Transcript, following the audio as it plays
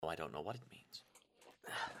I don't know what it means.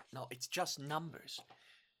 No, it's just numbers.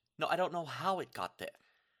 No, I don't know how it got there.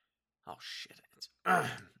 Oh, shit.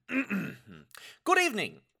 Good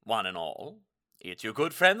evening, one and all. It's your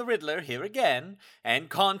good friend the Riddler here again, and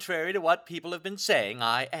contrary to what people have been saying,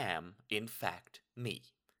 I am, in fact, me.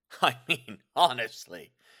 I mean,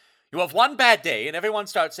 honestly. You have one bad day and everyone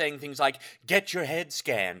starts saying things like, get your head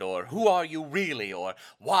scanned, or who are you really, or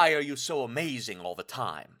why are you so amazing all the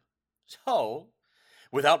time? So,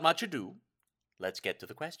 without much ado, let's get to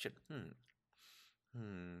the question.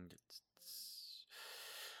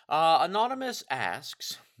 Anonymous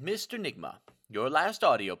asks, Mr. Nigma, your last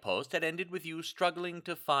audio post had ended with you struggling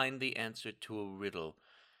to find the answer to a riddle.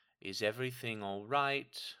 Is everything all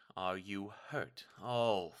right? Are you hurt?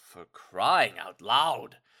 Oh, for crying out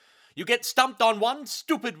loud. You get stumped on one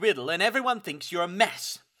stupid riddle and everyone thinks you're a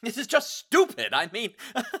mess. This is just stupid. I mean...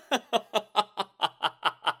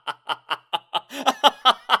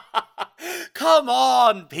 Come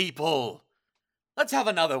on, people. Let's have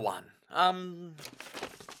another one.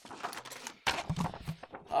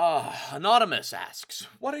 Anonymous asks,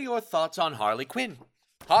 what are your thoughts on Harley Quinn?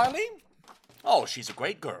 Harley? Oh, she's a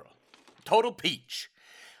great girl. Total peach.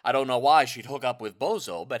 I don't know why she'd hook up with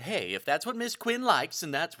Bozo, but hey, if that's what Miss Quinn likes,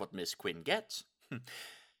 then that's what Miss Quinn gets.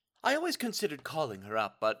 I always considered calling her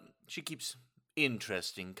up, but she keeps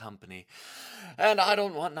interesting company, and I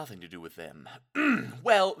don't want nothing to do with them.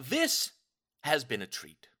 Well, this has been a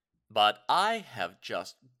treat, but I have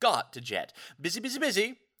just got to jet. Busy, busy,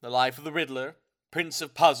 busy. The life of the Riddler, Prince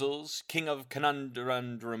of Puzzles, King of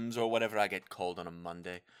Conundrums, or whatever I get called on a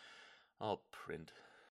Monday. I'll print.